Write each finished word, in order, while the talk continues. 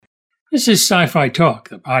This is Sci-Fi Talk,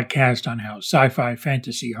 the podcast on how sci-fi,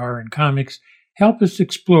 fantasy, horror, and comics help us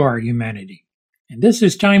explore our humanity. And this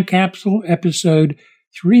is Time Capsule, episode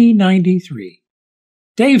 393.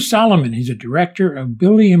 Dave Solomon is a director of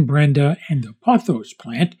Billy and Brenda and the Pothos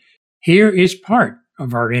plant. Here is part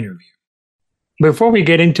of our interview. Before we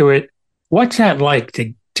get into it, what's that like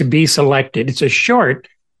to be selected? It's a short,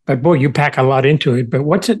 but boy, you pack a lot into it. But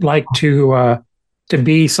what's it like to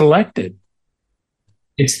be selected?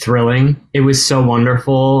 It's thrilling. It was so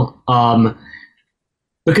wonderful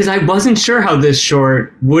because I wasn't sure how this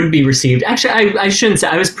short would be received. Actually, I shouldn't say.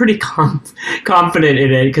 I was pretty confident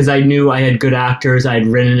in it because I knew I had good actors. I had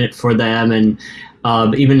written it for them, and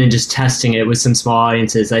even in just testing it with some small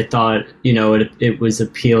audiences, I thought, it was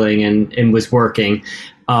appealing and was working.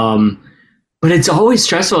 But it's always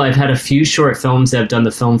stressful. I've had a few short films that have done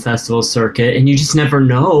the film festival circuit, and you just never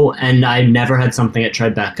know. And I never had something at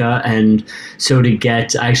Tribeca. And so I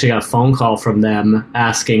actually got a phone call from them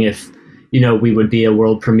asking if, we would be a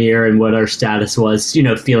world premiere and what our status was,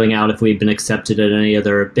 feeling out if we'd been accepted at any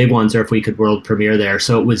other big ones or if we could world premiere there.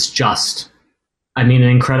 So it was just, an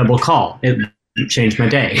incredible call. It changed my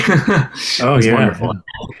day. Oh, yeah. Wonderful.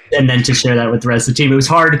 And then to share that with the rest of the team, it was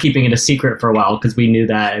hard keeping it a secret for a while because we knew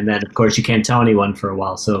that. And then, of course, you can't tell anyone for a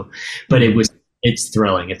while. So, but it's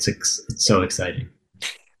thrilling. It's so exciting.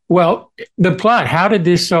 Well, the plot, how did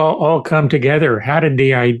this all come together? How did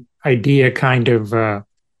the idea kind of,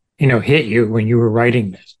 hit you when you were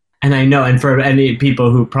writing this? And I know, and for any people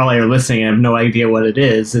who probably are listening and have no idea what it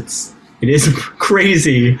is a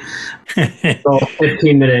crazy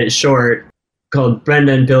 15-minute short called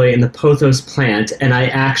Brenda and Billy and the Pothos plant. And I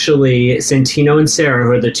actually, Santino and Sarah,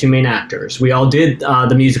 who are the two main actors, we all did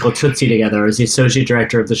the musical Tootsie together. I was the associate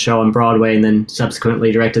director of the show on Broadway and then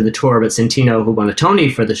subsequently directed the tour. But Santino, who won a Tony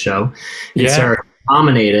for the show, and Sarah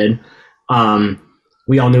nominated,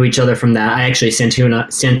 we all knew each other from that.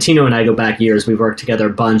 Santino and I go back years. We worked together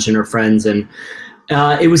a bunch and are friends. And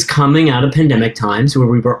it was coming out of pandemic times where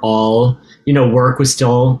we were all, work was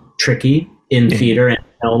still tricky in theater and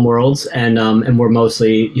film worlds, and we're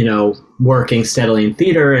mostly, working steadily in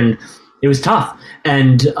theater, and it was tough.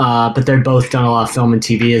 And but they're both done a lot of film and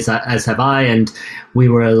TV, as have I. And we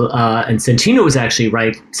were, and Santino was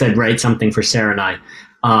actually said write something for Sarah and I,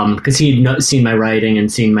 because he'd seen my writing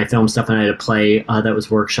and seen my film stuff, and I had a play that was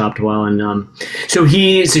workshopped well, and so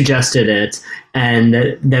he suggested it, and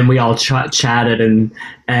then we all chatted, and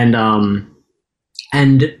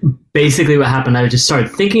basically what happened, I just started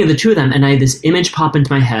thinking of the two of them, and I had this image pop into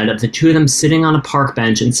my head of the two of them sitting on a park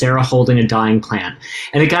bench and Sarah holding a dying plant.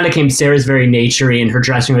 And it kind of came, Sarah's very naturey, and her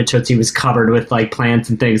dressing room at Tootsie was covered with like plants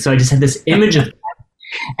and things. So I just had this image of that.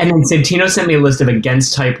 And then Santino sent me a list of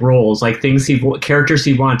against type roles, like characters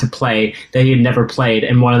he wanted to play that he had never played,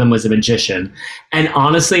 and one of them was a magician. And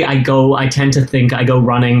honestly, I go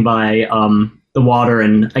running by the water,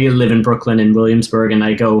 and I live in Brooklyn and Williamsburg, and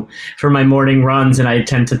I go for my morning runs, and I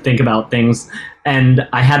tend to think about things, and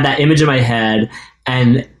I had that image in my head,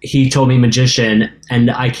 and he told me magician, and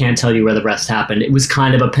I can't tell you where the rest happened. It was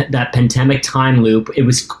kind of that pandemic time loop. It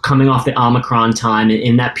was coming off the Omicron time,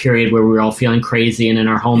 in that period where we were all feeling crazy and in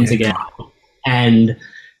our homes again, and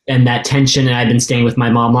that tension. And I'd been staying with my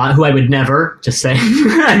mom a lot, who I would never, just say,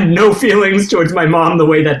 I had no feelings towards my mom the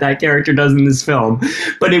way that character does in this film.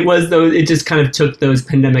 But it just kind of took those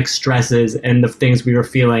pandemic stresses and the things we were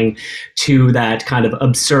feeling to that kind of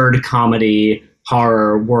absurd comedy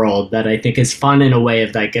horror world that I think is fun in a way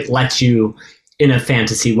of like, it lets you in a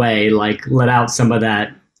fantasy way, like let out some of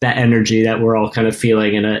that energy that we're all kind of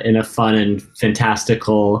feeling in a fun and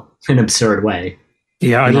fantastical and absurd way.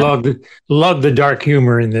 Yeah, I love the dark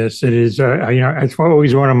humor in this. It is, it's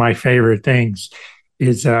always one of my favorite things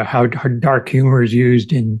is how dark humor is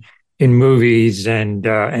used in movies, and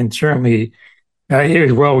certainly it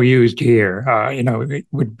was well used here.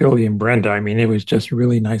 With Billy and Brenda, it was just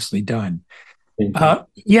really nicely done. I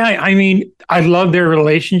love their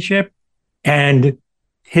relationship, and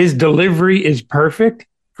his delivery is perfect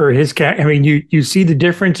for his cat. You see the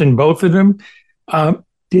difference in both of them.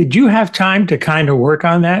 Did you have time to kind of work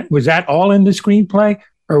on that? Was that all in the screenplay,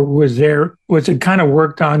 or was it kind of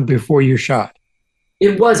worked on before you shot?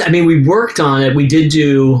 It was. We worked on it. We did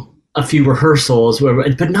do a few rehearsals,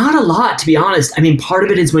 but not a lot, to be honest. Part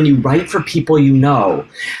of it is when you write for people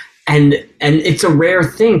and it's a rare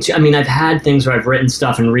thing too. I've had things where I've written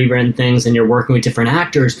stuff and rewritten things, and you're working with different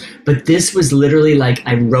actors, but this was literally like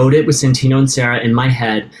I wrote it with Santino and Sarah in my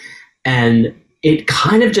head, and it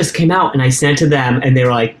kind of just came out, and I sent to them, and they were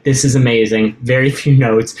like, this is amazing. Very few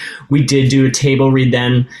notes. We did do a table read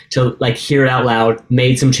then to like hear it out loud,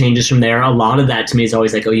 made some changes from there. A lot of that to me is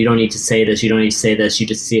always like, oh, you don't need to say this. You don't need to say this. You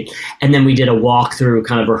just see it. And then we did a walkthrough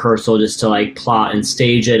kind of rehearsal just to like plot and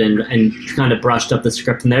stage it and kind of brushed up the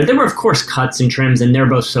script from there. There were, of course, cuts and trims, and they're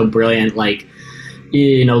both so brilliant, like,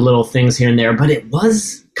 you know, little things here and there, but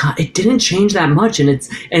it didn't change that much. And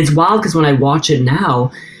it's wild because when I watch it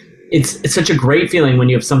now, it's such a great feeling when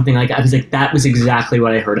you have something like, I was like, that was exactly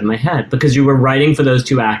what I heard in my head, because you were writing for those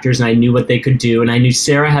two actors and I knew what they could do. And I knew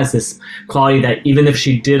Sarah has this quality that even if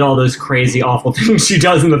she did all those crazy, awful things she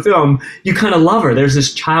does in the film, you kind of love her. There's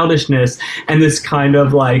this childishness and this kind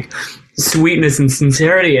of like sweetness and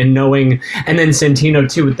sincerity and knowing. And then Santino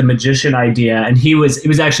too, with the magician idea. And it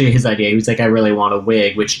was actually his idea. He was like, I really want a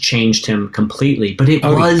wig, which changed him completely. But it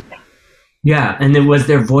was... Yeah, and it was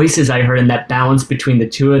their voices I heard, and that balance between the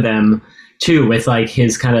two of them, too, with like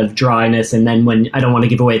his kind of dryness, and then when I don't want to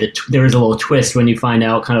give away there is a little twist when you find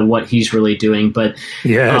out kind of what he's really doing, but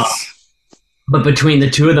yes, but between the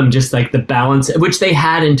two of them, just like the balance, which they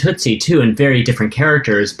had in Tootsie too, and very different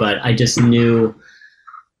characters, but I just knew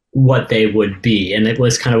what they would be, and it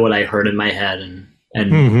was kind of what I heard in my head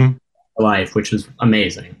and life, which was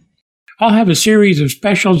amazing. I'll have a series of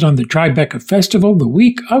specials on the Tribeca Festival the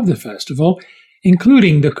week of the festival,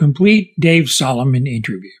 including the complete Dave Solomon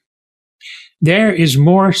interview. There is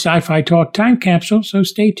more Sci-Fi Talk Time Capsule, so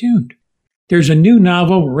stay tuned. There's a new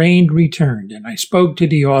novel, Rain Returned, and I spoke to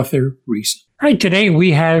the author recently. Right, today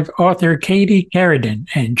we have author Kate Keridan,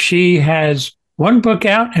 and she has one book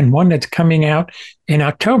out and one that's coming out in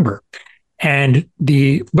October. And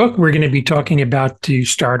the book we're going to be talking about to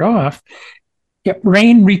start off,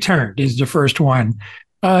 Rain Returned is the first one.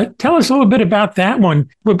 Tell us a little bit about that one.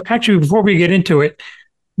 Well, actually, before we get into it,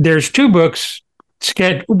 there's two books,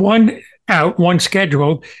 one out, one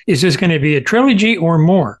scheduled. Is this going to be a trilogy or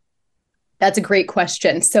more? That's a great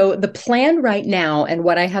question. So the plan right now, and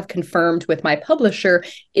what I have confirmed with my publisher,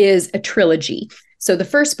 is a trilogy. So the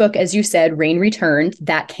first book, as you said, Rain Returned,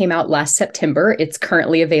 that came out last September. It's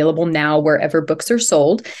currently available now wherever books are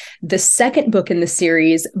sold. The second book in the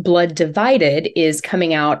series, Blood Divided, is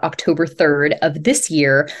coming out October 3rd of this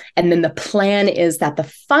year. And then the plan is that the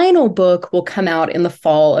final book will come out in the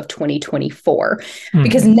fall of 2024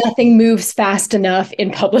 because nothing moves fast enough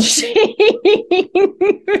in publishing.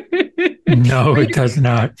 No, it does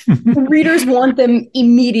not. Readers want them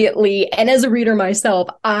immediately. And as a reader myself,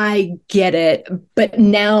 I get it. But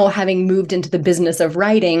now, having moved into the business of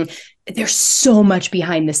writing, there's so much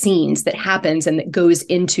behind the scenes that happens and that goes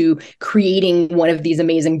into creating one of these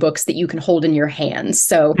amazing books that you can hold in your hands.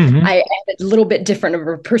 So I have a little bit different of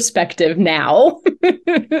a perspective now.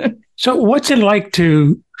 So what's it like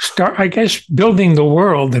to start, I guess, building the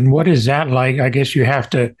world? And what is that like? I guess you have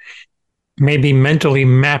to maybe mentally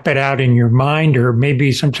map it out in your mind, or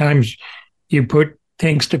maybe sometimes you put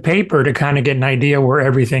things to paper to kind of get an idea where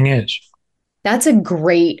everything is. That's a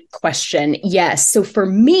great question. Yes. So for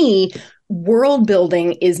me, world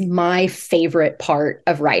building is my favorite part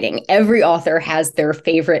of writing. Every author has their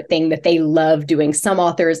favorite thing that they love doing. Some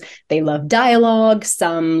authors, they love dialogue.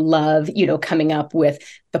 Some love, coming up with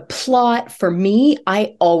the plot. For me,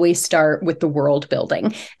 I always start with the world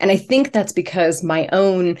building. And I think that's because my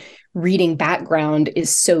own reading background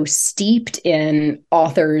is so steeped in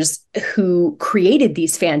authors who created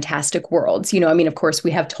these fantastic worlds. Of course,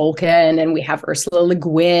 we have Tolkien and we have Ursula Le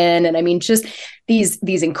Guin, and just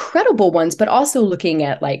these incredible ones, but also looking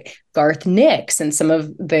at like Garth Nix and some of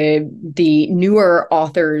the newer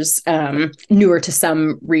authors, newer to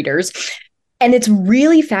some readers. And it's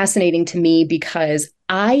really fascinating to me because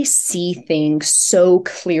I see things so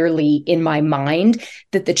clearly in my mind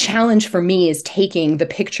that the challenge for me is taking the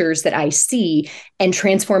pictures that I see and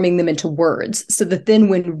transforming them into words, so that then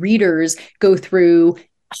when readers go through,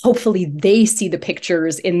 hopefully they see the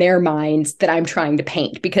pictures in their minds that I'm trying to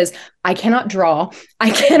paint, because I cannot draw,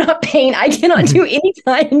 I cannot paint, I cannot do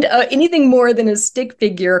anything more than a stick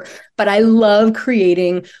figure, but I love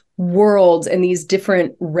creating worlds and these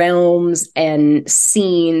different realms and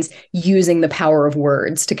scenes using the power of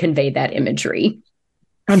words to convey that imagery.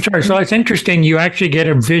 I'm sorry. So it's interesting. You actually get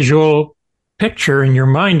a visual picture in your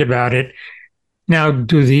mind about it. Now,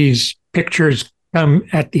 do these pictures come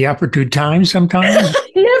at the opportune time sometimes?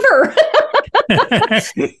 Never.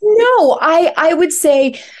 No, I would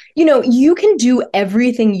say, you can do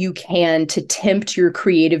everything you can to tempt your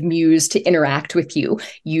creative muse to interact with you.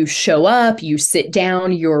 You show up, you sit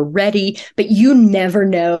down, you're ready, but you never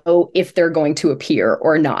know if they're going to appear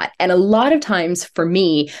or not. And a lot of times for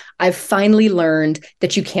me, I've finally learned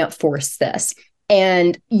that you can't force this.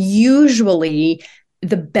 And usually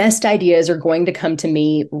the best ideas are going to come to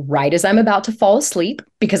me right as I'm about to fall asleep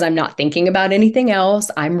because I'm not thinking about anything else.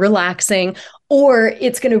 I'm relaxing, or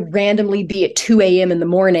it's going to randomly be at 2 a.m. in the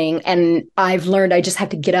morning. And I've learned I just have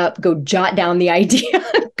to get up, go jot down the idea,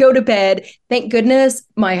 go to bed. Thank goodness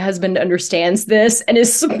my husband understands this and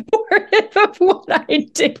is supportive of what I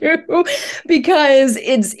do, because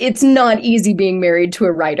it's not easy being married to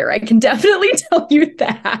a writer. I can definitely tell you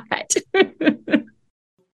that.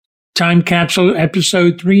 Time Capsule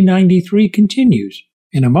episode 393 continues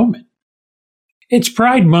in a moment. It's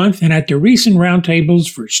Pride Month, and at the recent roundtables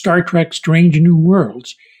for Star Trek Strange New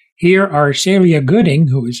Worlds, here are Celia Gooding,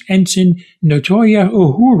 who is Ensign Nyota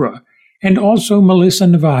Uhura, and also Melissa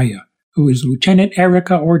Navia, who is Lt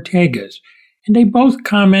Erica Ortegas, and they both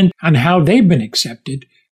comment on how they've been accepted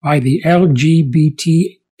by the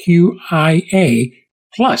LGBTQIA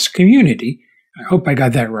plus community. I hope I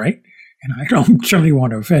got that right. And I don't certainly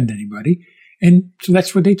want to offend anybody. And so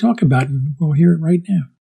that's what they talk about, and we'll hear it right now.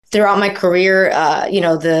 Throughout my career,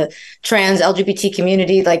 the trans LGBT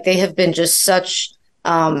community, like they have been just such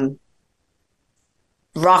rock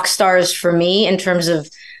stars for me in terms of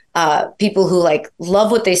people who like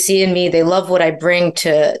love what they see in me. They love what I bring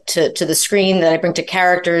to the screen, that I bring to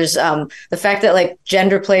characters. The fact that like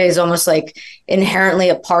gender play is almost like inherently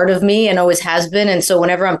a part of me and always has been. And so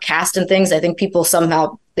whenever I'm cast in things, I think people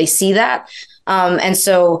somehow they see that. And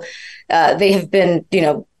so they have been,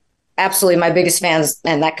 absolutely my biggest fans,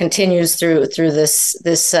 and that continues through this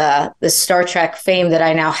Star Trek fame that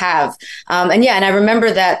I now have. And I remember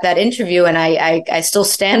that interview, and I still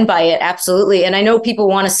stand by it absolutely. And I know people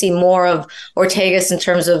want to see more of Ortegas in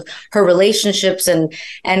terms of her relationships, and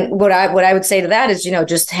what I would say to that is,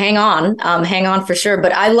 just hang on for sure.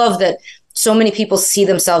 But I love that so many people see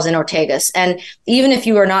themselves in Ortegas. And even if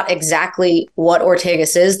you are not exactly what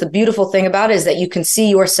Ortegas is, the beautiful thing about it is that you can see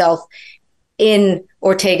yourself in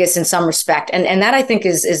Ortegas in some respect. And that I think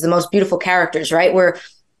is the most beautiful characters, right? Where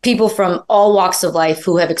people from all walks of life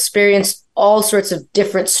who have experienced all sorts of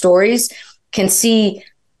different stories can see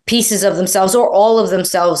pieces of themselves or all of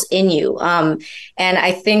themselves in you. And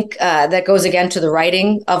I think that goes again to the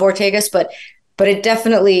writing of Ortegas, but it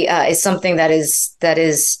definitely is something that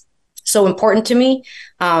is so important to me.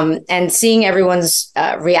 And seeing everyone's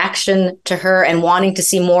reaction to her and wanting to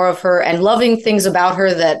see more of her and loving things about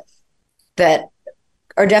her that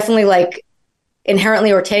are definitely like inherently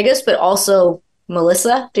Ortegas, but also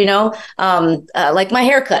Melissa, like my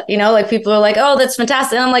haircut, like people are like, oh, that's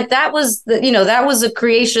fantastic. And I'm like, that was a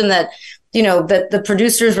creation that, that the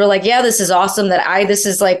producers were like, yeah, this is awesome. This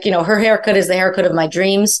is like, her haircut is the haircut of my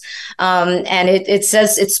dreams. And it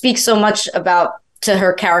speaks so much to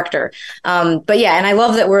her character. And I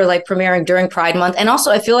love that much premiering during Pride Month. And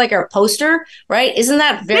also I feel like our poster, right? Isn't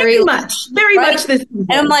that very much this season.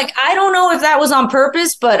 And I'm like, I don't know if that was on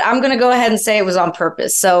purpose, but I'm going to go ahead and say it was on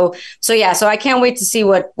purpose. So I can't wait to see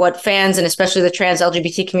what fans and especially the trans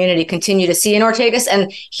LGBT community continue to see in Ortegas,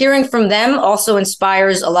 and hearing from them also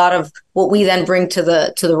inspires a lot of what we then bring to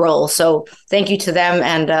the role. So thank you to them.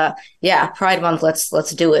 And Pride Month,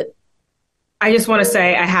 let's do it. I just want to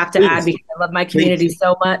say I have to add, because I love my community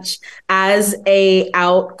so much. As a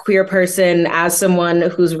out queer person, as someone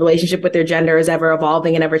whose relationship with their gender is ever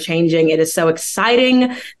evolving and ever changing, it is so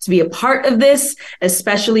exciting to be a part of this,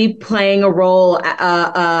 especially playing a role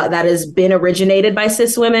that has been originated by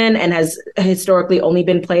cis women and has historically only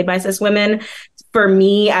been played by cis women. For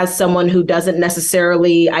me, as someone who doesn't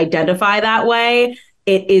necessarily identify that way,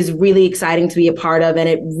 it is really exciting to be a part of, and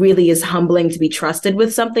it really is humbling to be trusted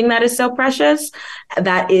with something that is so precious.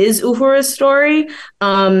 That is Uhura's story.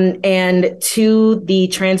 And to the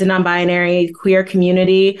trans and non-binary queer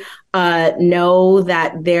community, know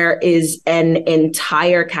that there is an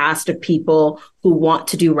entire cast of people who want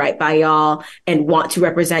to do right by y'all and want to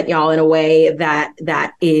represent y'all in a way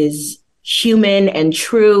that is human and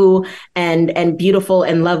true and beautiful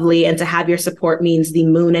and lovely. And to have your support means the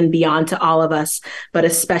moon and beyond to all of us, but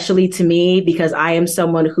especially to me, because I am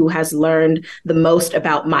someone who has learned the most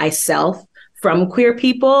about myself from queer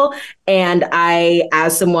people. And I,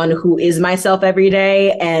 as someone who is myself every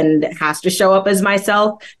day and has to show up as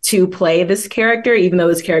myself to play this character, even though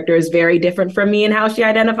this character is very different from me and how she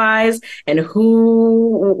identifies and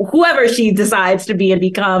whoever she decides to be and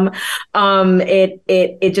become,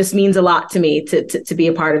 it just means a lot to me to be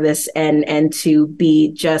a part of this and to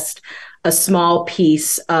be just a small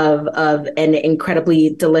piece of an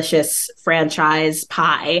incredibly delicious franchise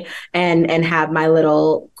pie and have my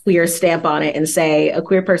little queer stamp on it and say a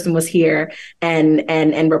queer person was here and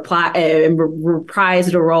reprised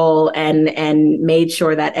a role and made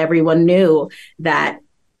sure that everyone knew that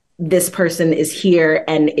this person is here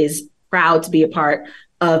and is proud to be a part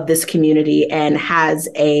of this community and has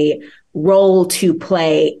a role to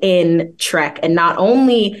play in Trek, and not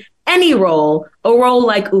only any role, a role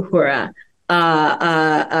like Uhura.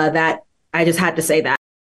 That I just had to say that.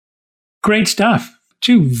 Great stuff.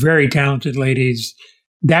 Two very talented ladies.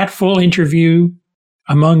 That full interview,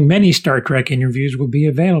 among many Star Trek interviews, will be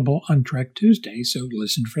available on Trek Tuesday, so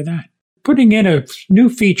listen for that. Putting in a new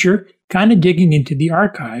feature, kind of digging into the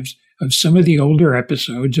archives of some of the older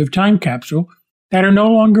episodes of Time Capsule that are no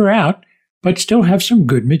longer out, but still have some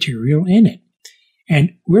good material in it.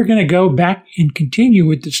 And we're going to go back and continue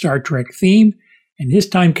with the Star Trek theme, and this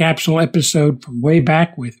Time Capsule episode from way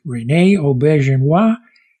back with Rene Auberjonois,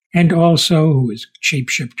 and also who is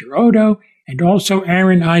Shapeshifter Odo, and also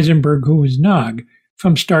Aaron Eisenberg, who is Nog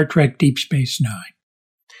from Star Trek Deep Space Nine.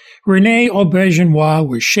 Rene Auberjonois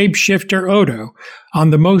was Shapeshifter Odo on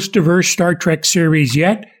the most diverse Star Trek series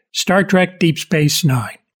yet, Star Trek Deep Space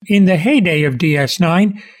Nine. In the heyday of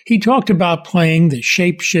DS9, he talked about playing the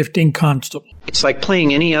shape-shifting constable. It's like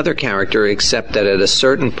playing any other character, except that at a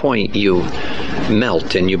certain point you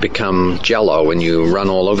melt and you become jello and you run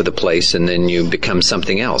all over the place, and then you become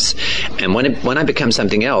something else. And when I become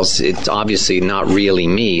something else, it's obviously not really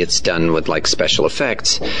me. It's done with like special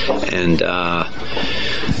effects, and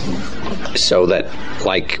so that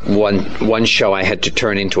like one show I had to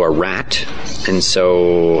turn into a rat, and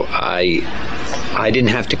so I didn't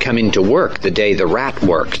have to come into work the day the rat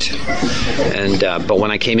worked. And but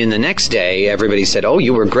when I came in the next day, everybody said, "Oh,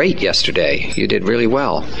 you were great yesterday. You did really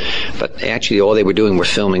well." But actually, all they were doing were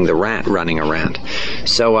filming the rat running around.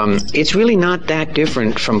 So it's really not that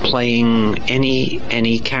different from playing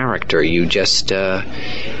any character. You just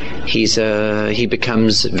he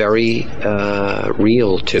becomes very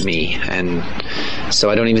real to me, and so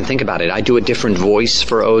I don't even think about it. I do a different voice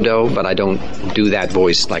for Odo, but I don't do that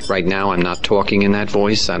voice. Like right now, I'm not talking in that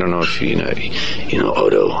voice. I don't know if you know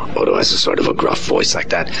Odo has a sort of a gruff voice like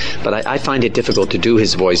that, but I find it difficult to do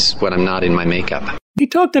his voice when I'm not in my makeup. He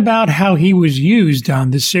talked about how he was used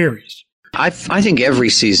on the series. I think every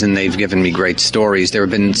season they've given me great stories. There have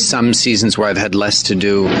been some seasons where I've had less to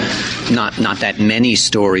do, not that many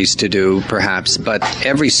stories to do, perhaps, but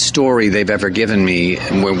every story they've ever given me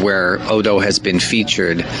where Odo has been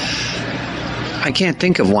featured, I can't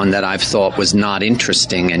think of one that I've thought was not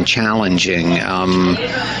interesting and challenging,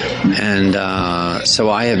 so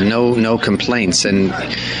I have no complaints. And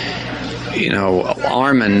you know,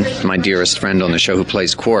 Armin, my dearest friend on the show who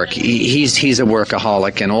plays Quark, he's a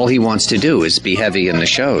workaholic, and all he wants to do is be heavy in the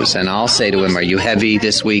shows. And I'll say to him, "Are you heavy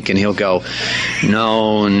this week?" And he'll go,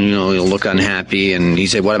 "No," and he'll look unhappy. And he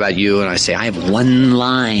say, "What about you?" And I say, "I have one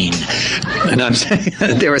line." And I'm saying,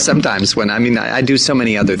 there are some times when I do so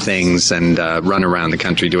many other things and run around the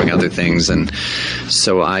country doing other things, and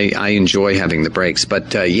so I enjoy having the breaks.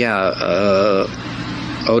 But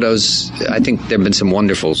Odo's, I think there have been some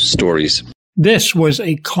wonderful stories. This was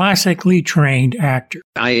a classically trained actor.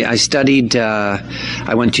 I studied,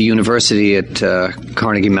 I went to university at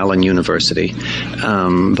Carnegie Mellon University.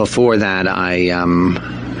 Before that,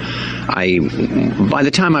 by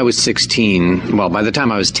the time I was 16, well, by the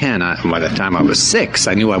time I was 10, by the time I was 6,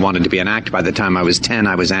 I knew I wanted to be an actor. By the time I was 10,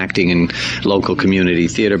 I was acting in local community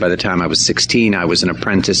theater. By the time I was 16, I was an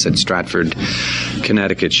apprentice at Stratford,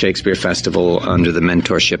 Connecticut Shakespeare Festival under the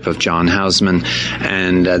mentorship of John Houseman.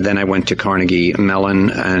 And then I went to Carnegie Mellon,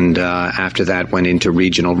 and after that went into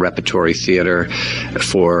regional repertory theater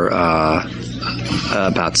for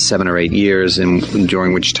about 7 or 8 years, and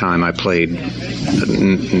during which time I played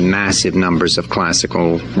massive numbers of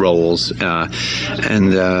classical roles,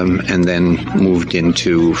 and then moved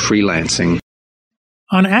into freelancing.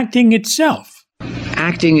 On acting itself.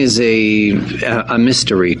 Acting is a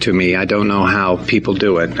mystery to me. I don't know how people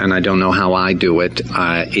do it, and I don't know how I do it.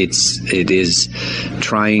 It is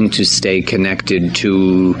trying to stay connected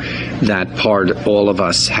to that part all of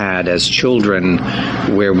us had as children,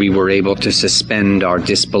 where we were able to suspend our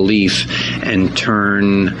disbelief and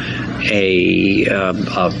turn a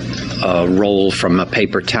roll from a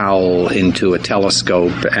paper towel into a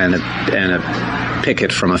telescope, and a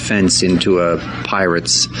picket from a fence into a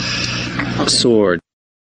pirate's sword.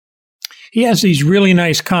 He has these really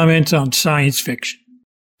nice comments on science fiction.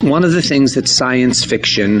 One of the things that science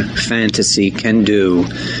fiction, fantasy can do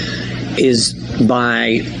is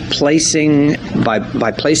by placing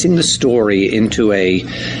the story into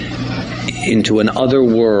an other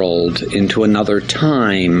world, into another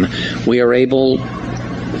time, we are able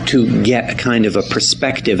to get a kind of a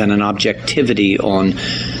perspective and an objectivity on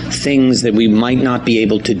things that we might not be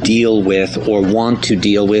able to deal with or want to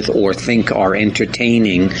deal with or think are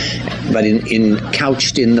entertaining, but in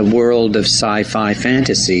couched in the world of sci-fi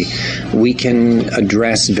fantasy, we can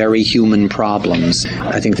address very human problems.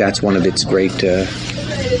 I think that's one of its great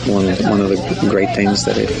one of the great things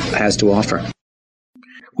that it has to offer.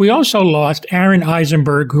 We also lost Aaron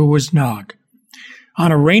Eisenberg, who was Nog.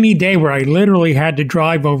 On a rainy day where I literally had to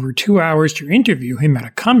drive over 2 hours to interview him at a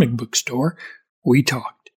comic book store, we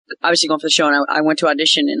talked. Obviously going for the show, and I went to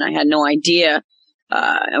audition, and I had no idea.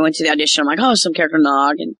 I went to the audition. I'm like, oh, some character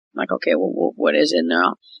Nog, and I'm like, okay, well, what is it? And they're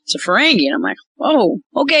all, it's a Ferengi, and I'm like, oh,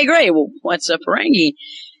 okay, great. Well, what's a Ferengi?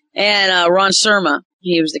 And Ron Surma,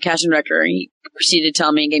 he was the casting director, and he proceeded to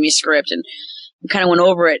tell me and gave me a script, and we kind of went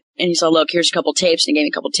over it, and he said, look, here's a couple tapes, and he gave me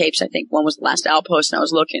a couple tapes. I think one was The Last Outpost, and I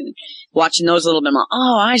was looking, watching those a little bit. I'm like,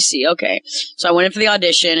 oh, I see, okay. So I went in for the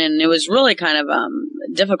audition, and it was really kind of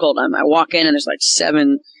difficult. I walk in, and there's like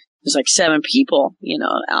seven people,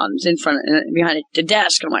 out in front, behind the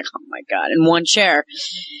desk. I'm like, oh my God, in one chair.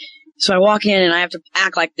 So I walk in, and I have to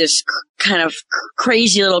act like this kind of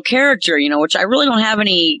crazy little character, which I really don't have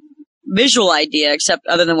any visual idea except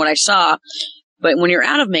other than what I saw. But when you're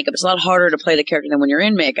out of makeup, it's a lot harder to play the character than when you're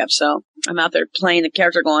in makeup. So I'm out there playing the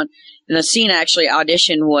character going. And the scene I actually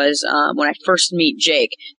auditioned was when I first meet Jake.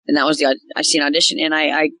 And that was the scene audition. And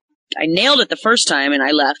I nailed it the first time, and I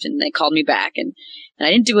left, and they called me back. And I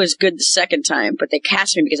didn't do as good the second time, but they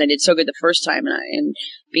cast me because I did so good the first time. And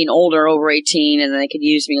being older, over 18, and they could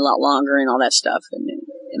use me a lot longer and all that stuff.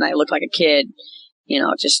 And I looked like a kid.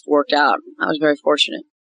 It just worked out. I was very fortunate.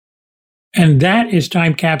 And that is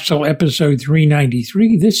Time Capsule episode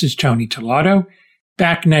 393. This is Tony Tellado.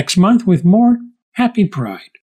 Back next month with more Happy Pride.